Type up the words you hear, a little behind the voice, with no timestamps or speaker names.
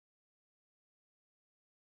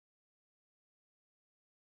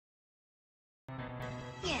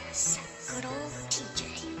Yes, good old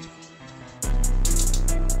TJ.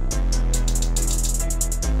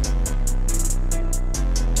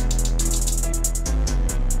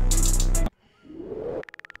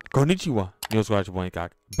 Konnichiwa, Neil Squatch Boy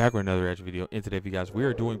INCOG, back with another reaction video. And today, you guys, we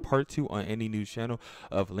are doing part 2 on any news channel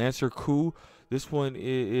of LANCER Coup. This one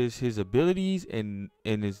is his abilities and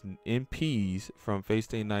his MPs from Fate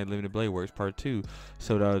Stay Night Limited Blade Works part 2.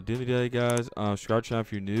 So at the end of the day, guys, subscribe channel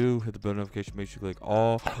if you're new, hit the bell notification, make sure you click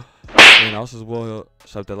all, and also as well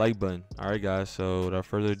slap that like button. Alright guys, so without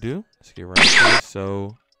further ado, let's get right into it.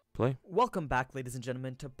 So play. Welcome back, ladies and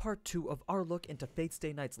gentlemen, to part 2 of our look into Fate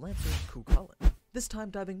Stay Night's Lancer, Chulainn. This time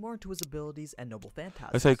diving more into his abilities and noble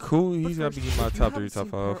phantasms. I say cool, he's gonna be in my top 3, if top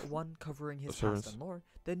you 5. Part 1 covering his past and lore,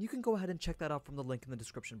 then you can go ahead and check that out from the link in the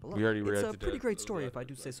description below. We already it's read a pretty great story if I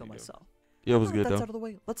do say so myself. Yeah, it was now good that's though. out of the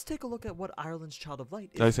way, let's take a look at what Ireland's Child of Light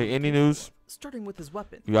is. Did I say any news? Starting with his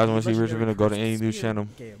weapon. You guys want to see, we're legendary gonna go to cursed any news spear, channel.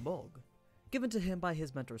 Given to him by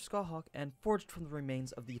his mentor scathach and forged from the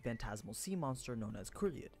remains of the phantasmal sea monster known as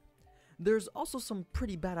kyrielight. There's also some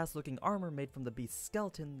pretty badass looking armor made from the beast's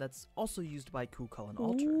skeleton that's also used by Chulainn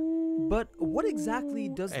altar. But what exactly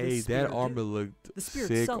does this spear that armor do? looked The spear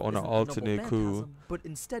sick itself on an isn't a alternate noble coup. phantasm, but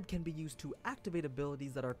instead can be used to activate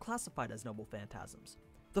abilities that are classified as noble phantasms.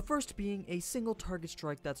 The first being a single target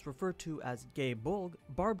strike that's referred to as gilgamesh,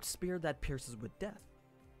 barbed spear that pierces with death.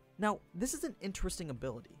 Now, this is an interesting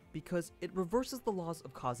ability because it reverses the laws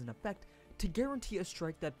of cause and effect to guarantee a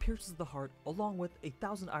strike that pierces the heart along with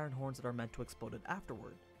 1,000 iron horns that are meant to explode it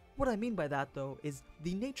afterward. What I mean by that though is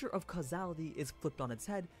the nature of causality is flipped on its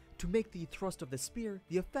head to make the thrust of the spear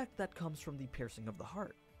the effect that comes from the piercing of the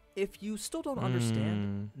heart. If you still don't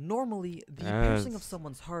understand, normally the piercing of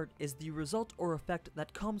someone's heart is the result or effect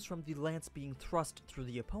that comes from the lance being thrust through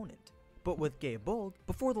the opponent. But with gilgamesh,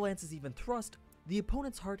 before the lance is even thrust, the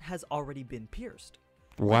opponent's heart has already been pierced.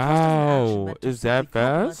 Wow, is that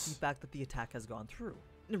fast? The fact that the attack has gone through.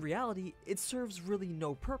 In reality, it serves really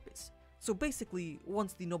no purpose. So basically,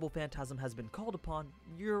 once the noble phantasm has been called upon,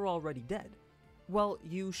 you're already dead. Well,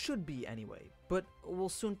 you should be anyway, but we'll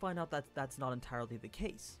soon find out that that's not entirely the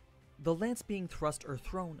case. The lance being thrust or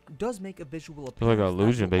thrown does make a visual appearance like an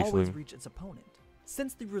illusion, that will basically. always reach its opponent.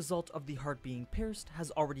 Since the result of the heart being pierced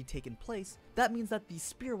has already taken place, that means that the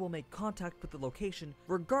spear will make contact with the location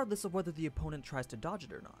regardless of whether the opponent tries to dodge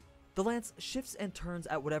it or not. The lance shifts and turns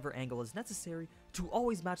at whatever angle is necessary to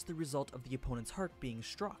always match the result of the opponent's heart being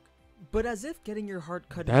struck. But as if getting your heart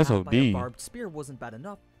cut in half by a barbed spear wasn't bad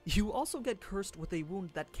enough, you also get cursed with a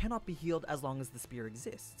wound that cannot be healed as long as the spear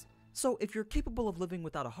exists. So if you're capable of living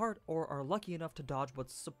without a heart or are lucky enough to dodge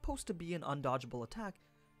what's supposed to be an undodgeable attack,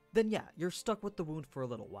 then yeah, you're stuck with the wound for a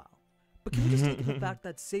little while. But can we just take the fact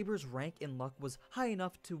that Saber's rank in luck was high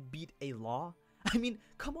enough to beat a law? I mean,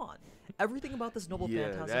 come on. Everything about this noble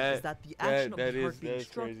phantasm is that the action of the heart being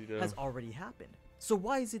struck has already happened. So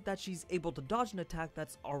why is it that she's able to dodge an attack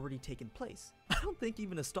that's already taken place? I don't think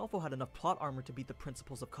even Astolfo had enough plot armor to beat the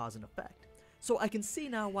principles of cause and effect. So I can see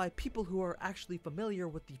now why people who are actually familiar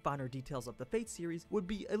with the finer details of the Fate series would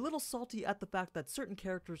be a little salty at the fact that certain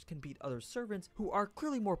characters can beat other servants who are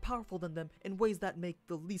clearly more powerful than them in ways that make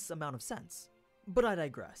the least amount of sense. But I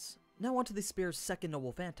digress. Now onto the spear's second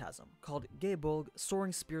noble phantasm, called gilgamesh,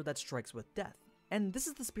 soaring spear that strikes with death. And this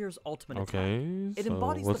is the spear's ultimate attack. It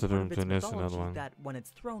embodies the part of its mythology that when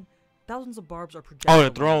it's thrown, thousands of barbs are projected. Oh,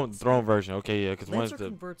 the throne version. Okay, yeah, because one's the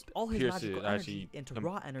converts all his magical energy into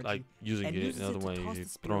raw energy, like using and it, uses another it to one toss you the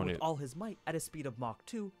spear throwing with it. all his might at a speed of Mach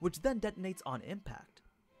 2, which then detonates on impact.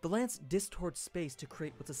 The lance distorts space to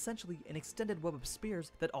create what's essentially an extended web of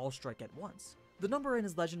spears that all strike at once. The number in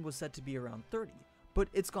his legend was said to be around 30, but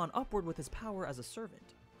it's gone upward with his power as a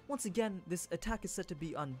servant. Once again, this attack is said to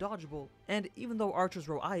be undodgeable, and even though Archer's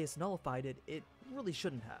Roaius nullified it, it really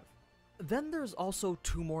shouldn't have. Then there's also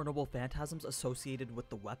 2 more noble phantasms associated with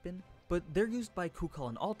the weapon, but they're used by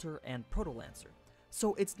Chulainn altar and Proto-Lancer,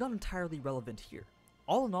 so it's not entirely relevant here.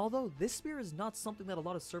 All in all though, this spear is not something that a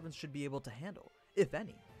lot of servants should be able to handle, if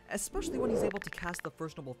any, especially when he's able to cast the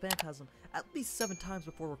first noble phantasm at least 7 times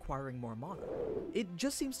before requiring more mana. It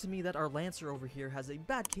just seems to me that our Lancer over here has a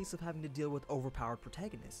bad case of having to deal with overpowered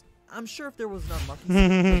protagonists. I'm sure if there was an unlucky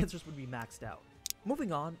scene, Lancers would be maxed out.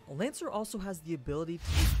 Moving on, Lancer also has the ability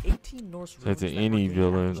to use 18 Norse runes. That's any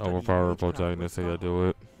villain overpowered protagonist they gotta do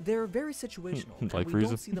it. They're very situational, Like and we Frieza.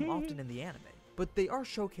 don't see them often in the anime, but they are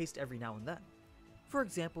showcased every now and then. For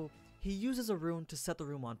example, he uses a rune to set the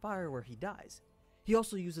room on fire where he dies. He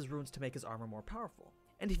also uses runes to make his armor more powerful.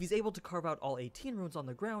 And if he's able to carve out all 18 runes on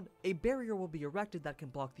the ground, a barrier will be erected that can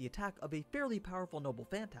block the attack of a fairly powerful noble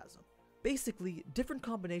phantasm. Basically, different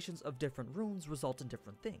combinations of different runes result in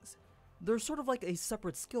different things. They're sort of like a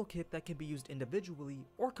separate skill kit that can be used individually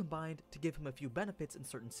or combined to give him a few benefits in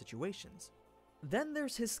certain situations. Then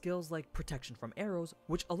there's his skills like protection from arrows,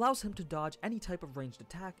 which allows him to dodge any type of ranged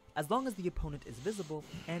attack as long as the opponent is visible,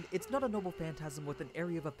 and it's not a noble phantasm with an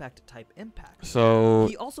area of effect type impact. So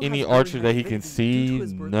He also any has very archer high that he can ability see, due to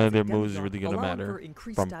his birth none of as a their moves is demigod, really gonna allowing matter for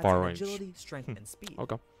increased from stats far in range. agility, strength, and speed.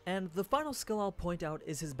 Okay. And the final skill I'll point out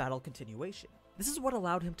is his battle continuation. This is what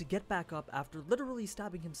allowed him to get back up after literally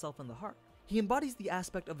stabbing himself in the heart. He embodies the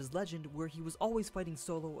aspect of his legend where he was always fighting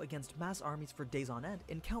solo against mass armies for days on end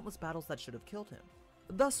in countless battles that should have killed him,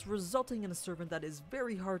 thus resulting in a servant that is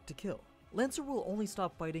very hard to kill. Lancer will only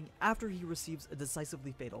stop fighting after he receives a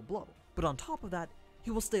decisively fatal blow, but on top of that,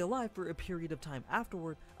 he will stay alive for a period of time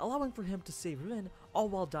afterward, allowing for him to save Rin, all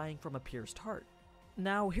while dying from a pierced heart.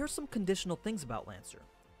 Now, here's some conditional things about Lancer.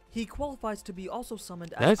 He qualifies to be also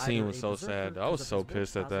summoned as That scene was so sad. I was so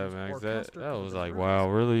pissed at that, man. That was like, wow,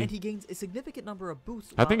 really? And he gains a significant number of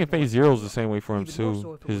boosts. I think in Phase 0 is the same way for him Even more so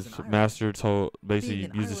too. if it was His an master told Being basically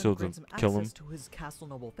in used the Ireland shield to grants him kill him. access to his castle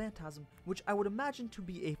noble phantasm, which I would imagine to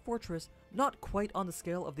be a fortress not quite on the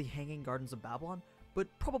scale of the Hanging Gardens of Babylon, but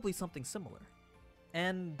probably something similar.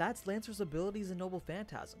 And that's Lancer's abilities in noble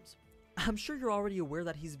phantasms. I'm sure you're already aware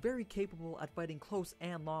that he's very capable at fighting close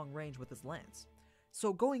and long range with his lance,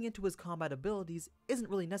 so going into his combat abilities isn't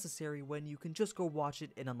really necessary when you can just go watch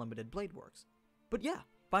it in Unlimited Blade Works. But yeah,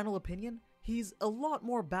 final opinion, he's a lot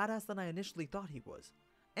more badass than I initially thought he was.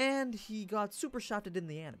 And he got super shafted in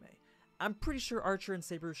the anime. I'm pretty sure Archer and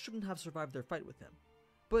Saber shouldn't have survived their fight with him.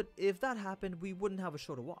 But if that happened, we wouldn't have a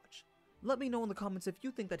show to watch. Let me know in the comments if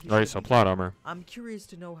you think that he should. Alright, so plot armor. I'm curious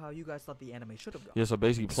to know how you guys thought the anime should have gone. Yeah, so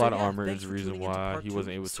basically plot yeah, armor thanks is the for reason tuning into why part he 2.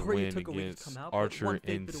 wasn't able to Sorry it win took a week to against come out, but Archer one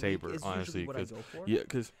fake and bit a week Saber, is usually honestly. what I Because go for. yeah,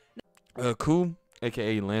 because Cool,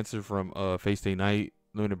 aka Lancer from Face Day Night,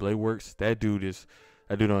 Limited Blade Works, that dude on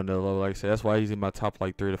the level. Like I said, that's why he's in my top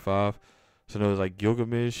like 3 to 5. So there's like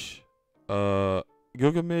Gilgamesh,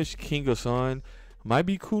 King of Sun might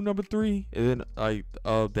be cool number 3, and then like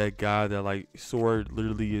that guy that like sword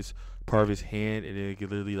literally is part of his hand, and then it can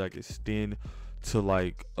literally like extend to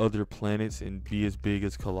like other planets and be as big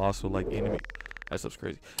as colossal like enemy. That stuff's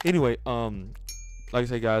crazy. Anyway, like I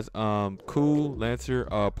said, guys, Cool Lancer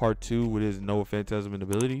part 2 with his Noble Phantasm and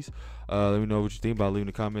abilities. Let me know what you think about leaving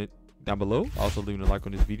a comment down below. Also leaving a like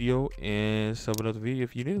on this video and sub another video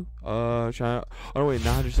if you're new. Try out on the way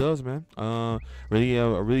 900 subs, man. I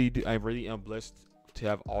really am blessed to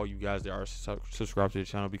have all you guys that are subscribed to the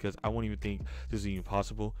channel, because I won't even think this is even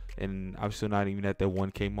possible, and I'm still not even at that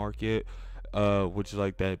 1K mark yet, which is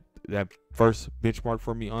like that first benchmark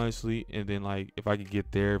for me, honestly. And then like if I could get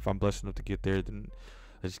there, if I'm blessed enough to get there, then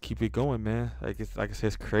let's just keep it going, man. Like I said,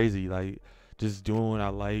 it's crazy, like just doing what I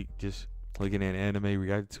like, just looking at anime,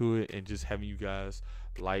 reacting to it, and just having you guys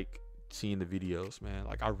like seeing the videos, man.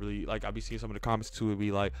 Like I really like, I'll be seeing some of the comments too, it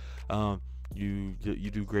be like you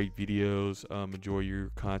do great videos, enjoy your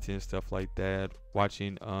content, stuff like that,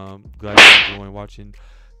 watching, glad you're enjoying watching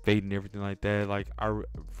Fade and everything like that. Like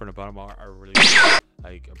from the bottom of my heart, I really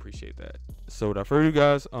like appreciate that. So without further ado,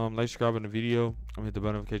 guys, like, subscribe on the video, hit the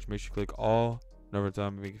bell notification, make sure you click all, never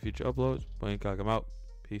time to make future uploads. INCOG, I'm out,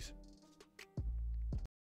 peace.